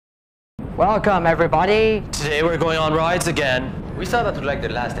Welcome, everybody. Today we're going on rides again. We started to like the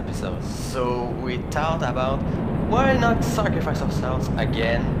last episode, so we thought about why not sacrifice ourselves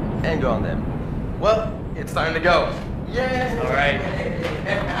again and go on them. Well, it's time to go. Yeah. All right.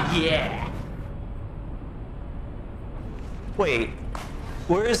 Yeah. Wait,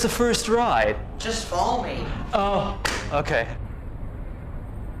 where is the first ride? Just follow me. Oh, okay.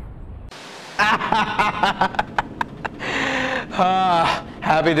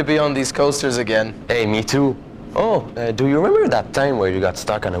 Happy to be on these coasters again. Hey, me too. Oh, do you remember that time where you got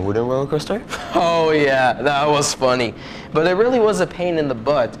stuck on a wooden roller coaster? Oh yeah, that was funny. But it really was a pain in the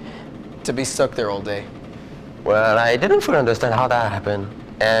butt to be stuck there all day. Well, I didn't fully understand how that happened.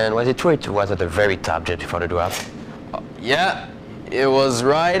 And was it true it was at the very top just before the drop? Yeah, it was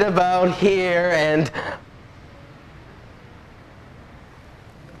right about here and...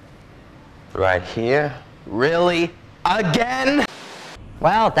 Right here? Really? Again?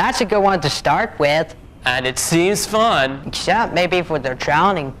 Well, that's a good one to start with. And it seems fun. Except maybe for the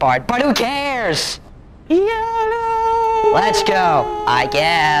drowning part. But who cares? Yellow! Let's go, I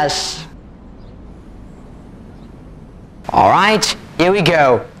guess. All right, here we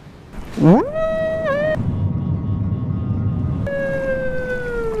go.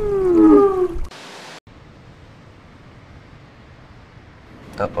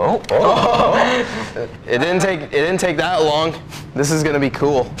 It didn't take that long. This is gonna be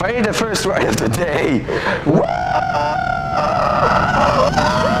cool. Finally the first ride of the day!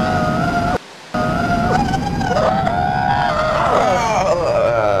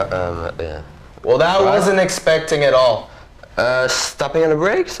 Well, that wasn't expecting at all. Stopping on the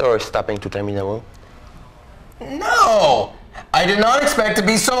brakes or stopping to terminal? No! I did not expect to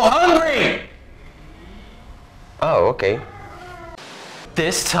be so hungry! Oh, okay.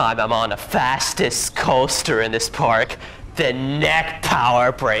 This time I'm on the fastest coaster in this park, the Neck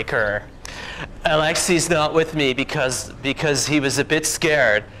Power Breaker. Alexi's not with me because he was a bit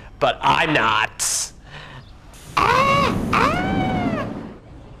scared, but I'm not.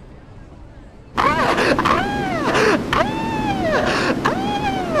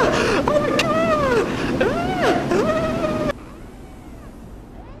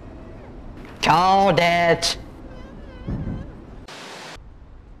 Called it.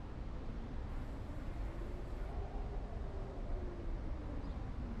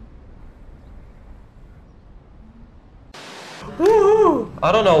 Woohoo!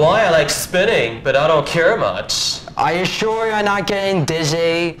 I don't know why I like spinning, but I don't care much. Are you sure you're not getting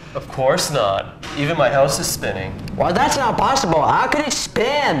dizzy? Of course not. Even my house is spinning. Well, that's not possible. How could it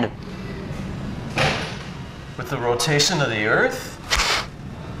spin? With the rotation of the Earth?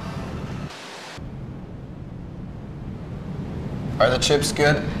 Are the chips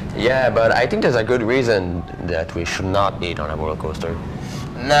good? Yeah, but I think there's a good reason that we should not eat on a roller coaster.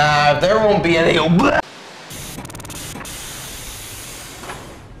 Nah, there won't be any...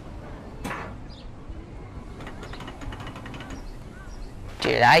 Do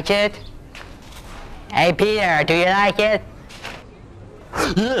you like it? Hey, Peter, do you like it?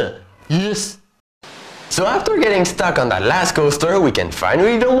 Yeah, yes. So after getting stuck on that last coaster, we can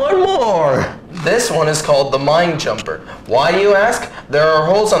finally do one more! This one is called the Mine Jumper. Why, you ask? There are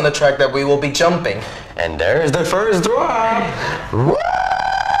holes on the track that we will be jumping. And there's the first drop! Woo!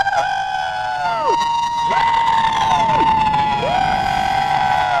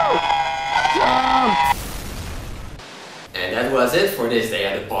 And that was it for this day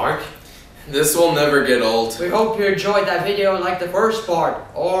at the park. This will never get old. We hope you enjoyed that video like the first part,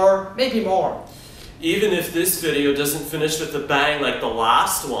 or maybe more. Even if this video doesn't finish with a bang like the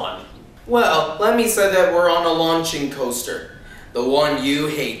last one. Well, let me say that we're on a launching coaster. The one you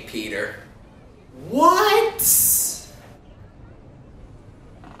hate, Peter. What?